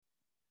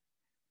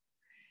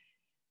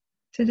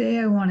Today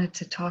I wanted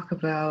to talk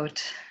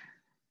about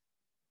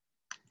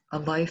a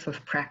life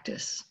of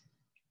practice.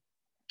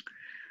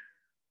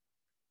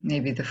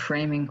 Maybe the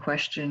framing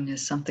question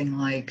is something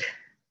like,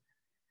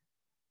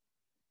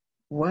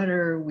 what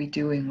are we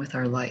doing with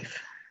our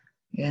life?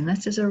 And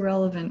this is a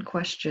relevant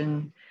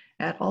question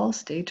at all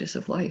stages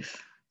of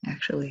life,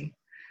 actually.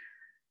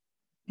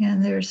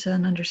 And there's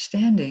an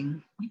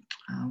understanding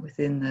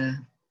within the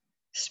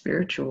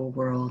spiritual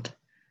world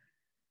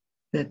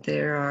that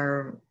there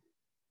are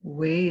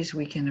ways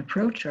we can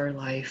approach our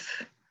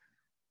life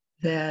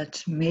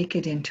that make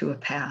it into a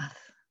path,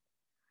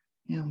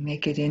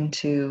 make it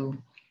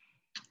into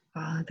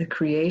the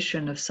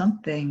creation of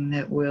something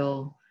that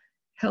will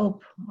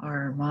help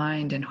our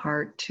mind and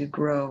heart to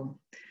grow,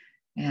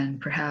 and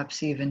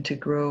perhaps even to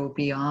grow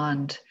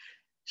beyond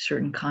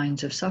certain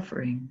kinds of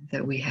suffering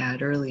that we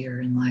had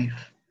earlier in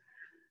life.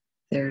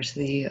 There's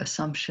the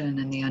assumption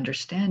and the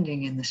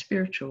understanding in the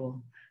spiritual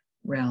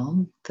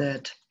realm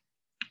that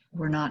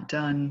we're not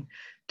done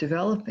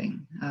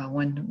developing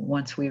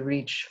once we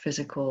reach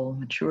physical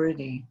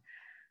maturity,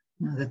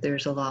 that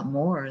there's a lot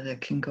more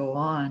that can go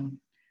on.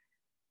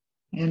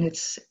 And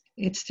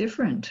it's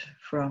different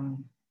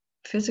from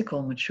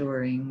physical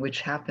maturing,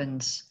 which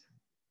happens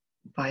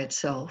by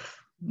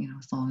itself,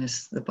 as long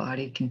as the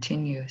body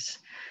continues,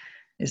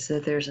 is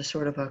that there's a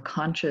sort of a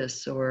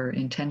conscious or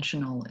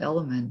intentional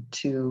element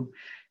to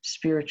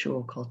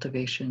spiritual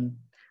cultivation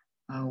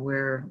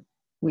where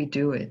we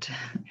do it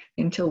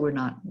until we're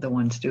not the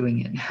ones doing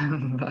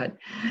it. But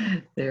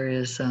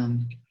there's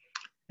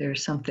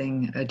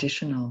something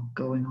additional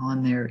going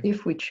on there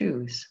if we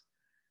choose.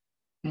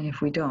 And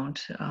if we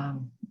don't,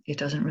 it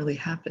doesn't really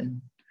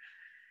happen.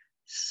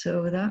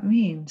 So that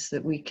means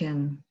that we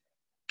can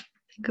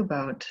think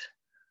about,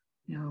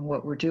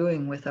 what we're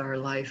doing with our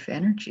life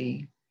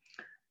energy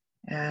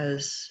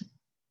as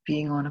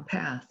being on a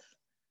path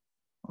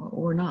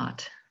or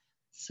not.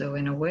 So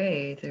in a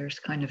way, there's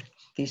kind of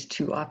these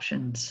two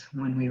options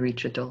when we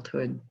reach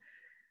adulthood.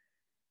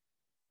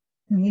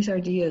 And these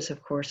ideas,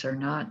 of course, are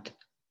not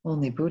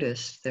only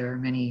Buddhist. There are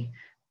many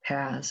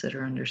paths that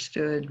are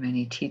understood.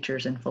 Many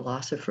teachers and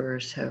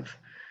philosophers have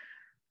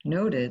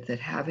noted that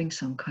having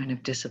some kind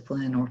of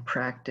discipline or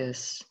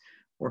practice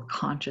or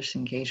conscious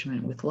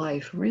engagement with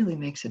life really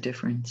makes a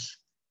difference.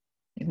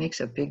 It makes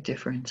a big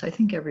difference. I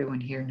think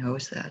everyone here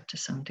knows that to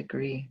some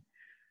degree.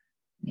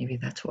 Maybe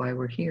that's why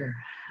we're here.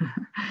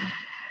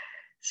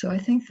 So I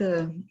think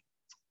the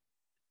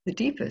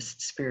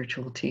deepest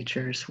spiritual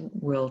teachers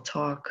will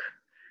talk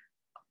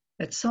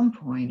at some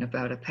point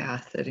about a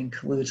path that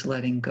includes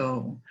letting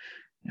go.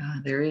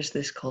 There is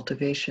this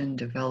cultivation,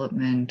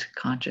 development,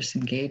 conscious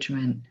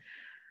engagement,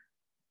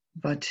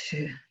 but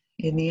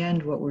in the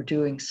end, what we're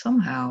doing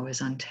somehow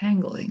is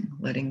untangling,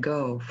 letting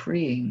go,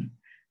 freeing,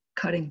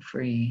 cutting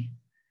free,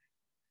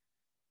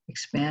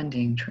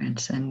 expanding,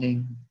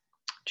 transcending.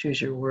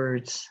 Choose your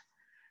words.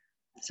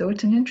 So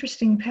it's an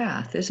interesting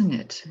path, isn't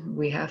it?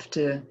 We have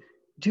to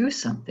do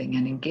something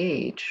and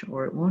engage,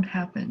 or it won't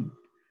happen.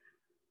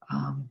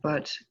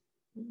 But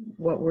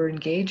what we're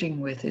engaging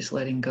with is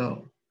letting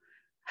go.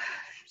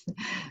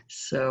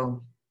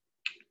 So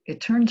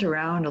it turns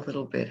around a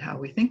little bit how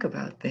we think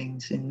about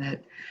things, in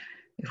that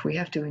if we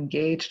have to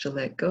engage to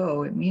let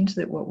go, it means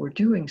that what we're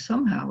doing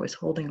somehow is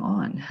holding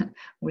on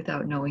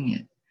without knowing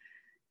it.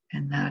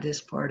 And that is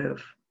part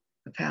of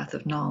the path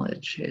of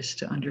knowledge, is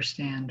to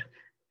understand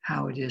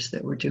how it is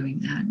that we're doing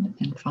that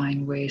and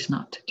find ways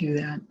not to do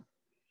that.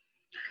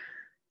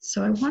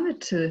 So I wanted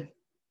to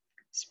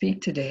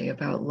speak today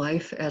about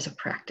life as a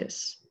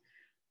practice.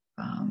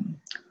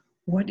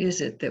 What is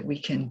it that we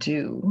can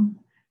do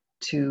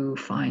to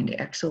find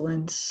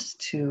excellence,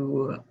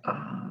 to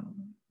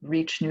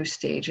reach new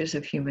stages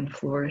of human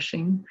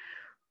flourishing?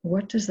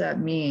 What does that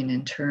mean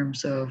in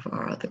terms of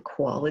the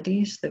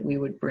qualities that we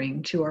would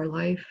bring to our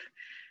life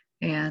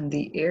and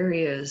the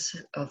areas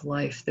of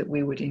life that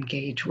we would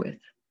engage with?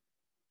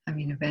 I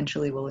mean,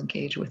 eventually we'll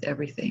engage with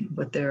everything,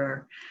 but there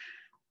are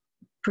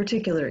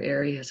particular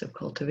areas of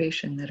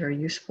cultivation that are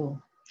useful.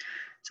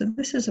 So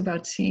this is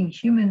about seeing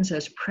humans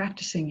as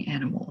practicing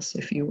animals,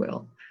 if you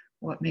will.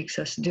 What makes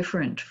us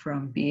different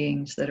from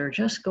beings that are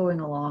just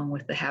going along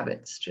with the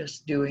habits,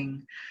 just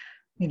doing,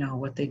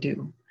 what they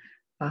do?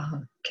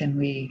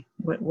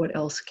 What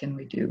else can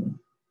we do?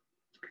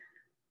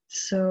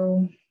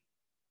 So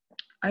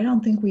I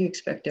don't think we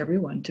expect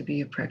everyone to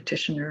be a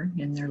practitioner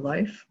in their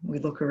life. We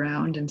look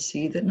around and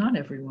see that not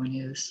everyone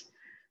is,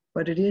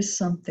 but it is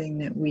something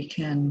that we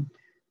can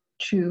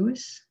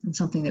choose and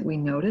something that we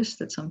notice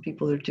that some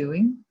people are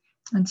doing.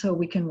 And so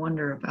we can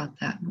wonder about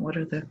that. What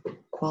are the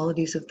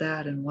qualities of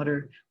that, and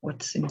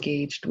what's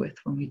engaged with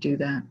when we do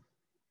that?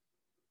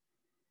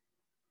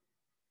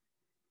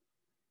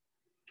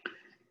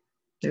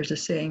 There's a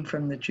saying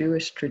from the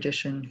Jewish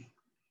tradition: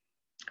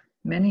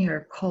 many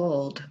are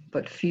called,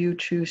 but few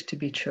choose to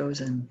be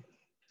chosen.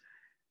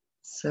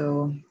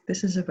 So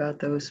this is about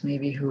those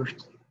maybe who have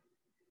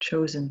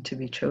chosen to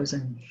be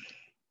chosen.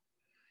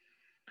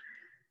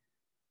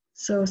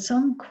 So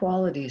some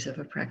qualities of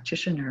a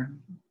practitioner.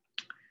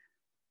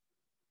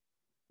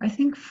 I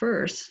think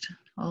first,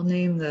 I'll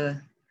name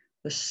the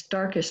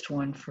starkest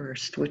one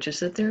first, which is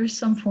that there is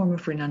some form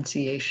of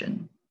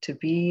renunciation. To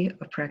be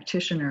a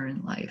practitioner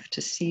in life,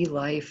 to see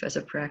life as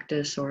a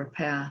practice or a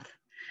path,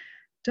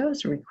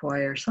 does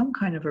require some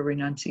kind of a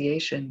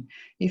renunciation.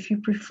 If you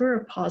prefer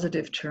a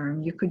positive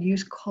term, you could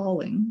use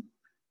calling,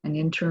 an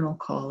internal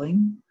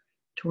calling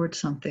towards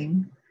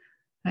something.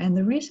 And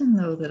the reason,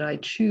 though, that I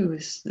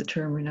choose the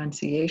term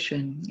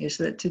renunciation is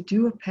that to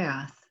do a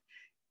path,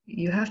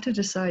 you have to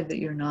decide that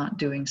you're not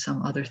doing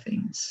some other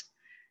things.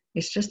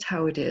 It's just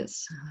how it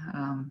is.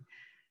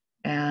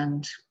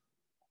 And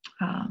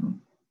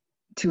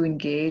to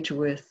engage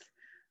with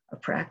a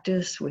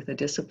practice, with a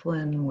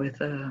discipline, with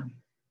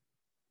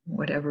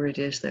whatever it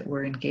is that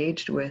we're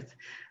engaged with,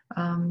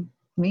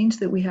 means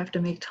that we have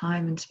to make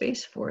time and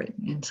space for it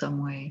in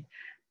some way.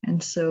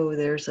 And so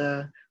there's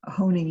a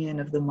honing in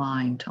of the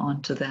mind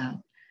onto that.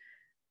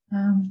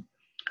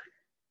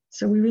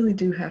 So we really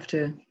do have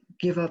to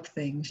give up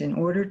things in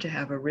order to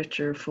have a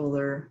richer,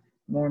 fuller,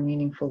 more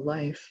meaningful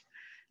life.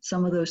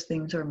 Some of those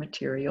things are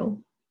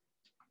material,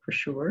 for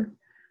sure.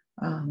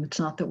 It's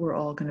not that we're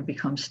all going to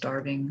become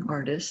starving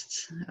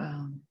artists,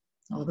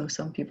 although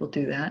some people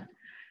do that.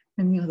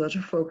 And, those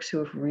are folks who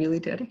have really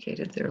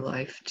dedicated their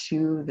life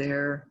to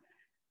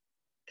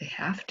they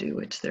have to,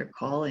 it's their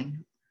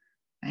calling.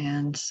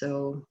 And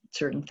so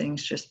certain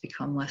things just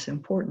become less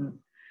important.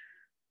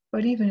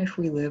 But even if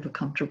we live a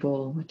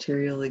comfortable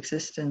material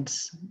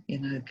existence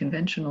in a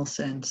conventional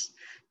sense,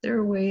 there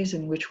are ways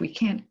in which we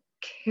can't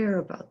care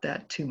about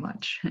that too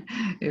much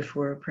if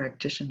we're a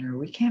practitioner.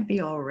 We can't be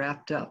all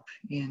wrapped up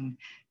in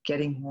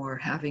getting more,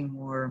 having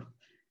more,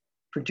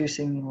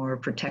 producing more,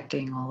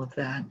 protecting all of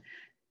that.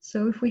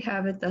 So if we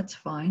have it, that's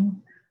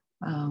fine.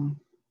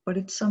 But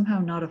it's somehow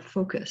not a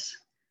focus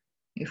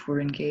if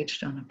we're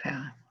engaged on a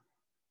path.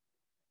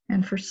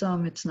 And for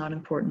some, it's not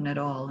important at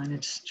all, and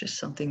it's just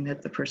something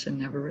that the person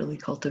never really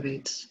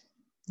cultivates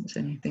as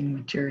anything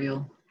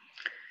material.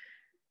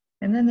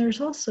 And then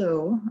there's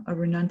also a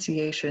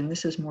renunciation,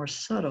 this is more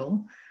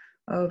subtle,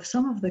 of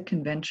some of the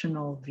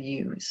conventional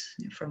views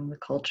from the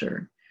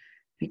culture,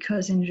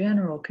 because in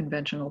general,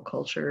 conventional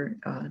culture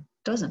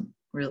doesn't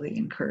really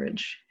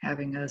encourage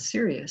having a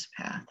serious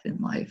path in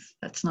life.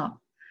 That's not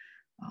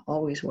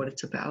always what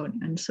it's about.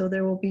 And so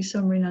there will be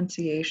some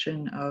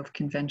renunciation of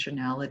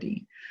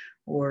conventionality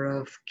or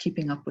of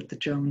keeping up with the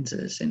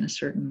Joneses in a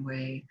certain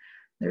way.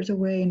 There's a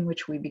way in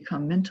which we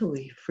become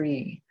mentally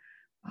free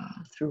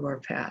through our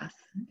path.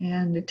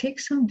 And it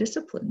takes some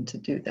discipline to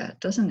do that,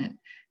 doesn't it?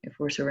 If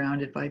we're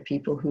surrounded by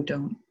people who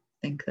don't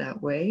think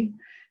that way,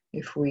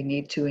 if we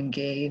need to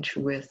engage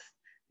with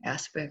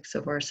aspects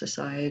of our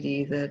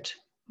society that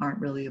aren't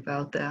really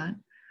about that.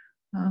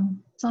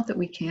 It's not that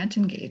we can't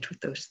engage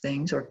with those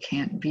things or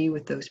can't be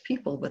with those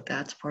people, but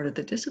that's part of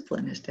the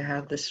discipline, is to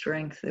have the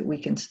strength that we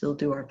can still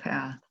do our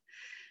path,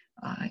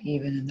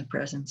 even in the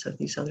presence of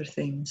these other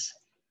things.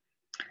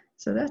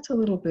 So that's a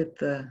little bit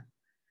the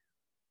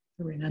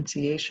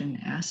renunciation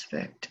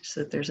aspect, so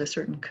that there's a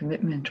certain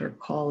commitment or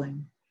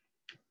calling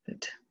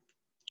that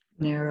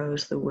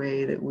narrows the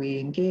way that we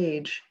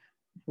engage,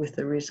 with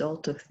the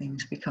result of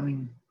things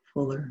becoming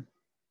fuller.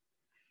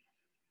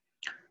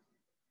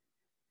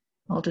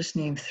 I'll just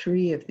name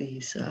 3 of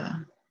these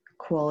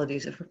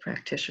qualities of a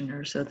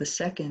practitioner. So the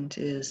second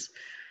is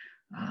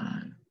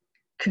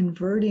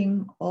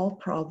converting all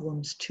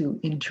problems to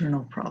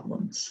internal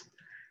problems.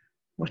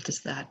 What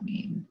does that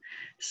mean?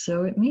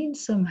 So it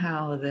means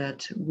somehow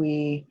that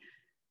we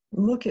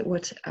look at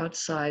what's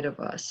outside of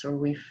us, or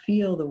we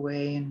feel the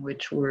way in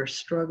which we're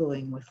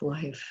struggling with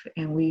life,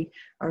 and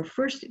our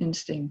first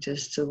instinct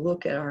is to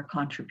look at our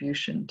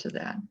contribution to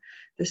that.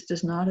 This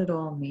does not at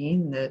all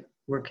mean that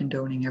we're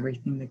condoning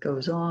everything that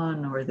goes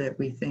on, or that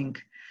we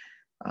think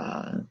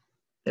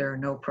there are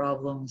no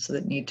problems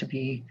that need to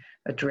be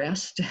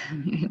addressed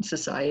in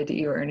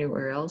society or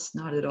anywhere else,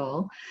 not at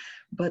all.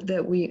 But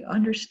that we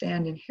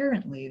understand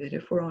inherently that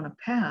if we're on a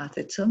path,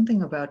 it's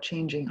something about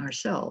changing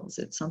ourselves.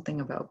 It's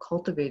something about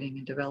cultivating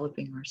and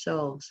developing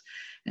ourselves.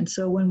 And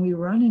so when we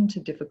run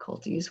into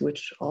difficulties,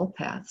 which all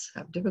paths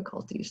have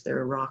difficulties, there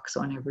are rocks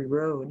on every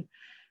road,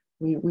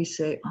 we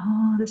say,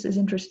 oh, this is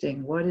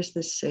interesting. What is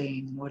this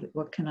saying?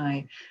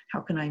 How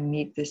can I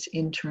meet this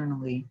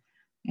internally?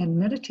 And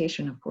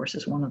meditation, of course,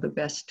 is one of the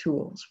best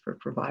tools for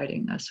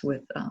providing us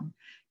with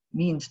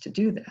means to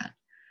do that.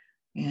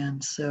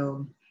 And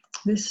so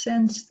this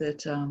sense that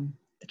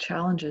the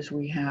challenges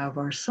we have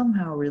are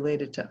somehow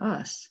related to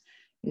us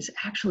is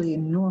actually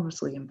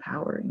enormously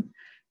empowering.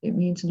 It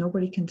means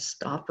nobody can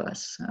stop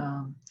us.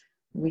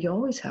 We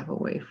always have a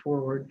way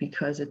forward,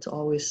 because it's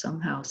always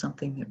somehow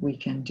something that we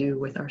can do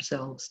with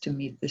ourselves to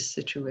meet this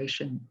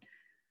situation.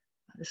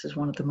 This is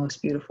one of the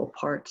most beautiful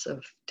parts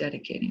of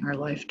dedicating our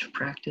life to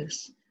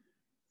practice,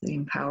 the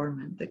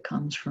empowerment that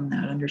comes from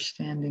that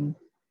understanding.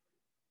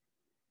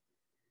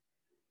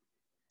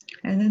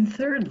 And then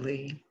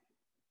thirdly,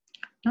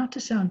 not to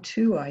sound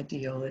too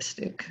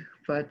idealistic,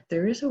 but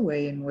there is a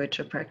way in which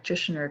a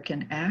practitioner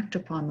can act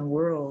upon the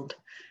world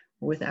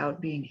without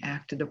being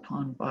acted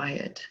upon by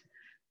it.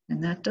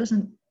 And that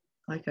doesn't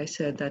like I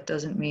said, that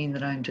doesn't mean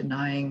that I'm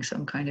denying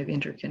some kind of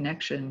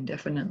interconnection.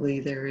 Definitely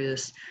there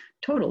is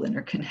total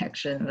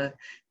interconnection. The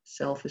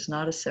self is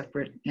not a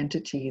separate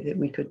entity that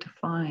we could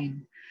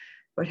define.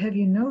 But have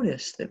you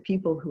noticed that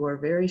people who are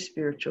very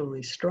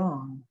spiritually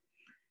strong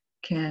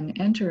can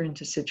enter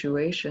into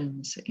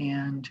situations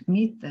and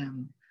meet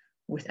them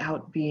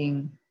without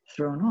being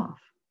thrown off?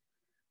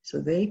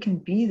 So they can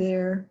be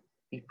there,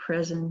 be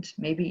present,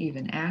 maybe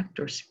even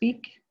act or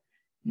speak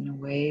in a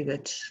way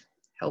that's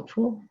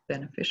helpful,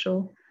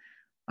 beneficial,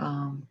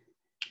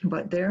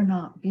 but they're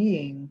not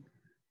being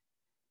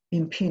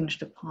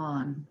impinged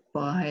upon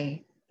by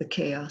the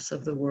chaos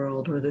of the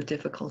world or the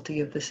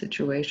difficulty of the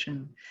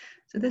situation.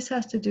 So this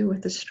has to do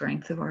with the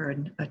strength of our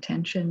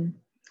attention,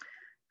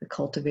 the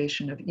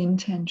cultivation of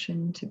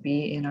intention to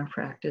be in our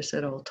practice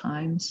at all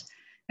times.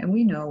 And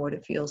we know what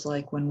it feels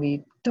like when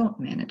we don't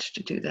manage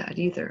to do that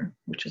either,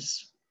 which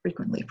is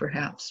frequently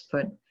perhaps,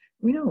 but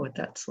we know what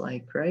that's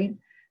like, right?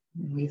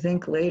 We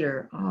think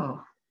later,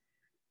 oh,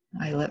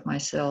 I let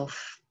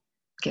myself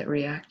get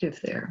reactive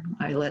there.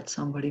 I let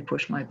somebody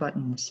push my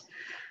buttons.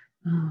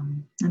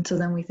 And so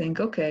then we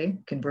think, okay,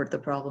 convert the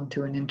problem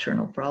to an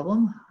internal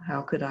problem.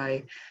 How could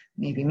I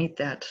maybe meet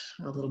that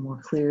a little more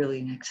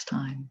clearly next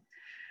time?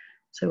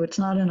 So it's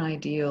not an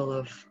ideal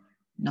of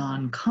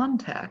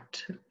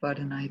non-contact, but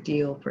an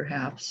ideal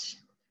perhaps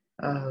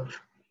of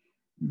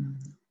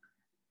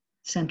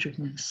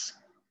centeredness.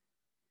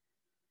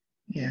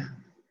 Yeah.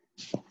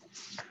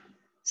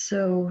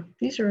 So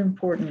these are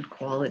important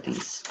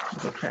qualities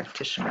of a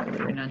practitioner: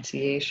 the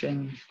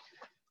renunciation,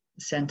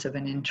 the sense of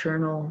an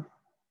internal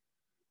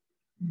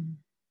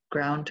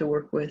ground to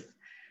work with,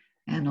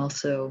 and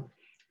also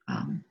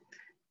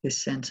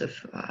this sense of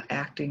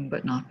acting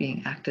but not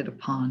being acted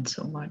upon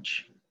so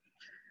much.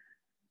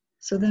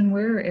 So then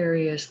where are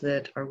areas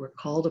that we're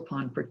called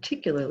upon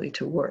particularly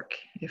to work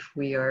if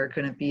we are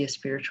going to be a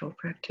spiritual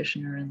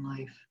practitioner in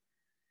life?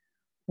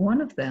 One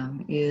of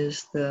them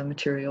is the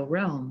material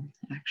realm,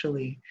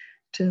 actually,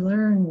 to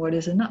learn what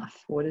is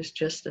enough, what is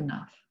just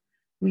enough.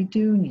 We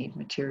do need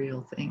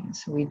material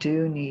things. We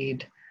do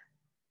need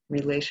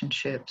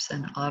relationships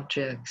and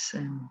objects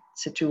and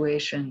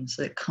situations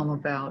that come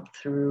about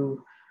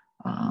through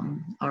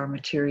our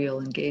material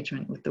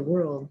engagement with the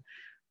world.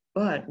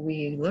 But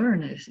we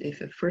learn,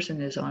 if a person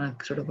is on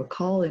a sort of a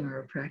calling or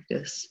a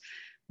practice,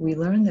 we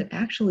learn that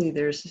actually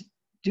there's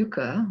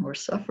dukkha or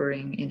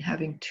suffering in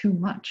having too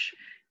much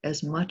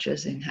as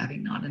in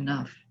having not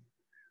enough.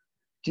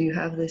 Do you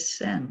have this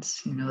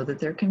sense, that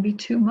there can be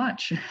too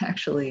much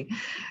actually,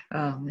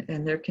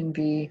 and there can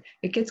be,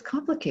 it gets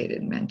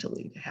complicated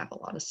mentally to have a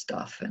lot of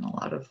stuff and a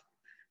lot of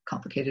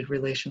complicated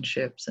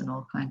relationships and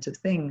all kinds of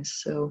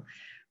things. So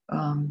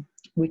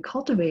we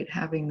cultivate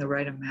having the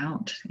right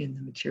amount in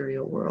the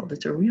material world.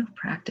 It's a real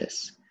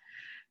practice.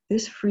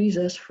 This frees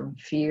us from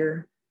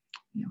fear,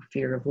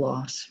 fear of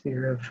loss,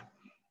 fear of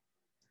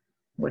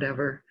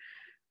whatever,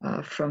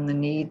 from the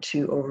need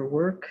to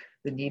overwork,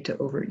 the need to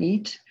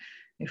overeat.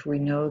 If we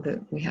know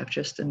that we have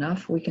just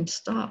enough, we can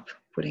stop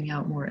putting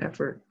out more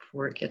effort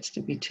before it gets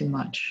to be too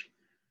much.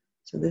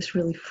 So this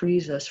really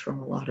frees us from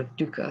a lot of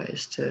dukkha,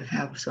 is to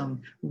have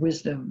some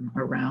wisdom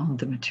around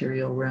the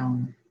material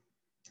realm.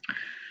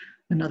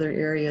 Another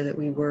area that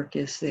we work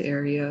is the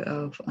area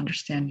of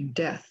understanding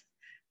death.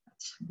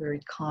 That's a very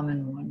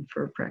common one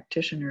for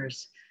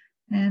practitioners.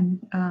 And,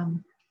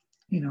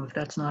 if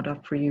that's not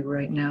up for you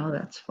right now,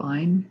 that's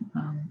fine.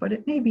 But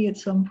it may be at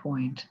some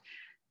point.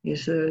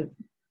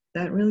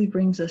 That really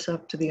brings us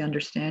up to the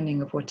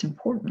understanding of what's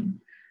important,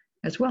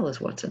 as well as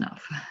what's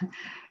enough.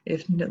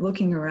 If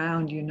looking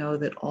around, you know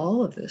that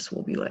all of this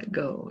will be let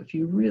go. If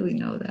you really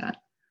know that,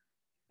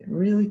 it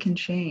really can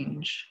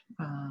change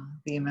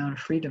the amount of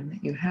freedom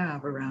that you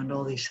have around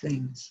all these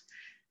things,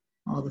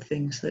 all the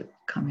things that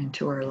come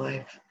into our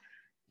life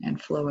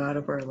and flow out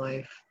of our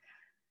life.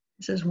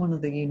 This is one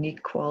of the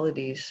unique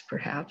qualities,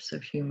 perhaps,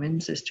 of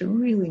humans, is to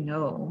really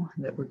know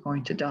that we're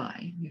going to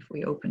die if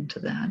we open to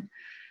that.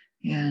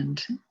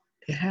 And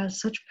it has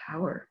such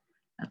power.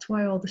 That's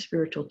why all the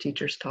spiritual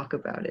teachers talk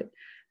about it,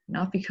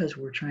 not because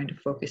we're trying to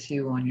focus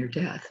you on your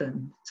death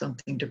and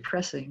something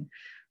depressing,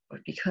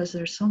 but because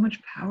there's so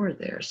much power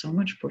there, so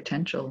much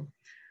potential.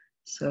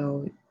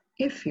 So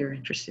if you're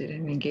interested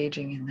in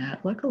engaging in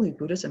that, luckily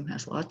Buddhism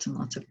has lots and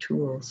lots of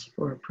tools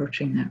for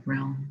approaching that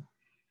realm.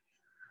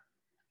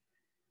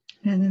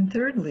 And then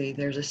thirdly,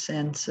 there's a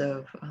sense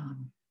of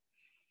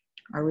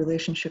our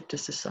relationship to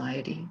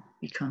society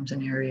becomes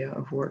an area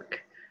of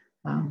work.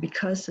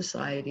 Because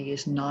society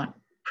is not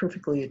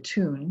perfectly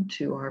attuned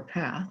to our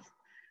path,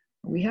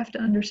 we have to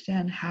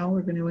understand how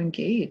we're going to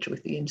engage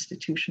with the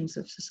institutions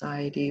of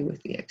society, with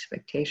the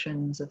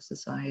expectations of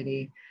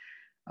society.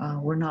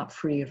 We're not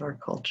free of our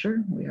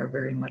culture. We are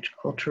very much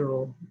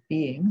cultural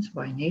beings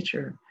by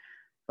nature.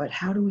 But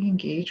how do we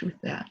engage with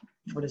that?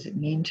 What does it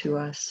mean to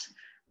us?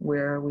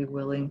 Where are we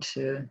willing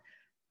to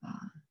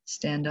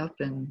stand up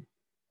and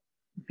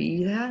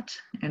be that?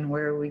 And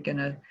where are we going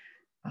to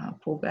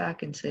pull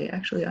back and say,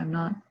 actually, I'm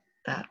not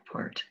that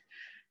part?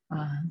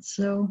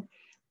 So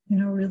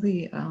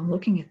really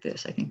looking at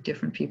this, I think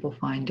different people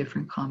find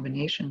different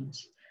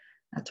combinations.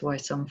 That's why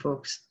some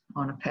folks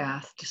on a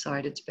path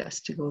decide it's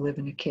best to go live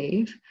in a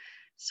cave.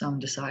 Some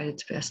decide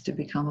it's best to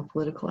become a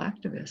political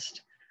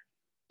activist.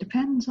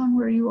 Depends on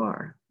where you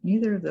are.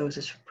 Neither of those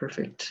is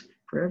perfect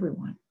for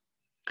everyone.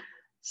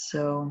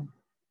 So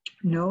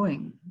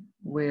knowing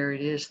where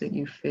it is that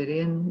you fit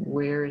in,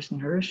 where is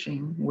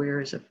nourishing,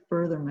 where is a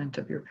furtherment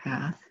of your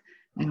path,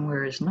 and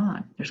where is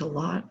not. There's a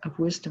lot of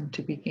wisdom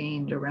to be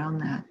gained around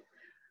that.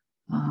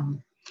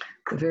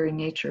 The very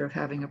nature of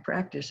having a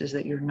practice is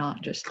that you're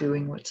not just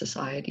doing what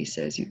society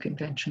says you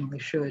conventionally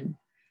should.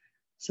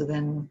 So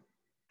then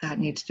that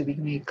needs to be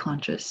made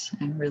conscious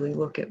and really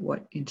look at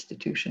what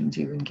institutions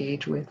you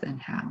engage with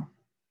and how.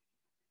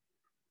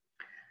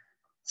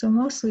 So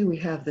mostly we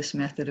have this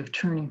method of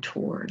turning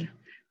toward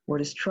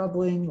what is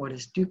troubling, what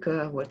is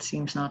dukkha, what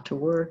seems not to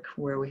work,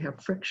 where we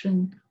have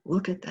friction.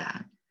 Look at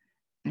that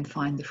and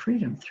find the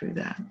freedom through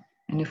that.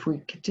 And if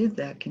we did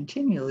that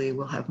continually,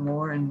 we'll have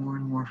more and more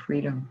and more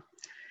freedom.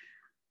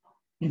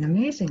 And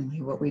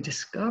amazingly, what we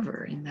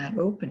discover in that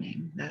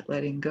opening, that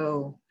letting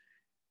go,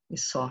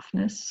 is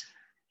softness,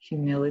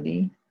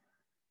 humility,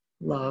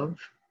 love,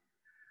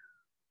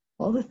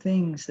 all the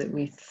things that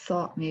we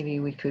thought maybe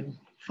we could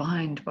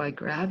find by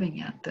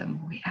grabbing at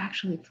them, we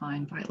actually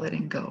find by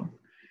letting go.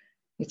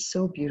 It's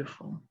so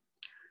beautiful.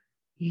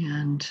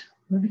 And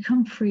we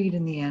become freed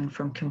in the end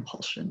from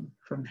compulsion,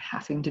 from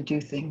having to do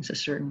things a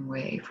certain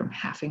way, from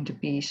having to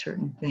be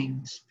certain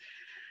things.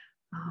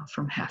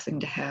 From having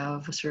to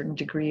have a certain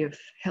degree of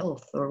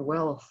health or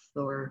wealth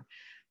or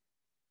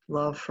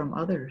love from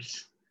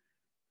others,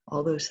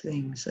 all those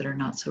things that are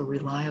not so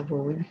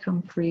reliable, we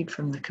become freed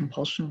from the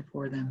compulsion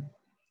for them.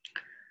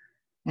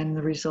 And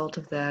the result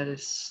of that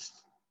is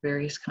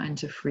various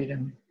kinds of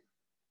freedom.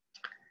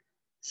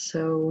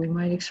 So we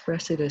might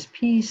express it as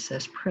peace,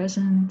 as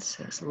presence,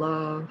 as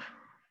love.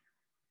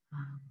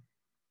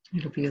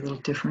 It'll be a little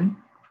different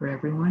for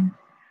everyone.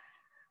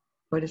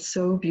 But it's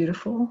so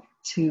beautiful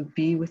to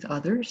be with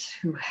others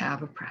who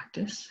have a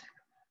practice,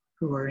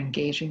 who are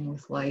engaging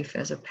with life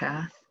as a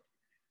path.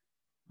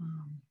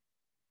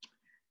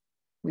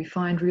 We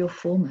find real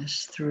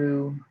fullness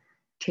through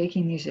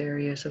taking these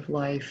areas of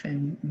life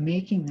and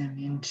making them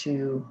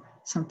into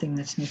something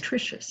that's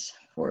nutritious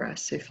for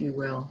us, if you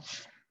will.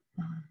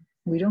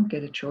 We don't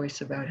get a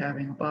choice about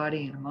having a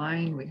body and a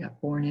mind. We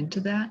got born into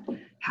that.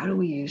 How do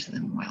we use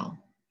them well?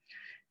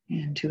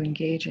 And to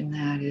engage in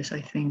that is,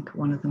 I think,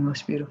 one of the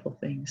most beautiful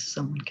things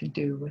someone can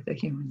do with a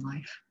human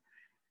life.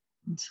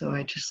 And so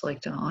I just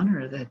like to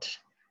honor that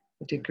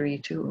the degree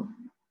to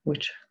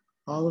which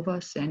all of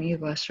us, any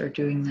of us, are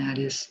doing that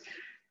is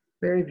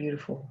very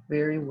beautiful,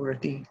 very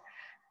worthy,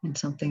 and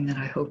something that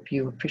I hope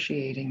you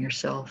appreciate in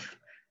yourself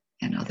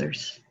and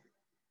others.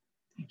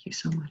 Thank you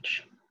so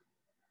much.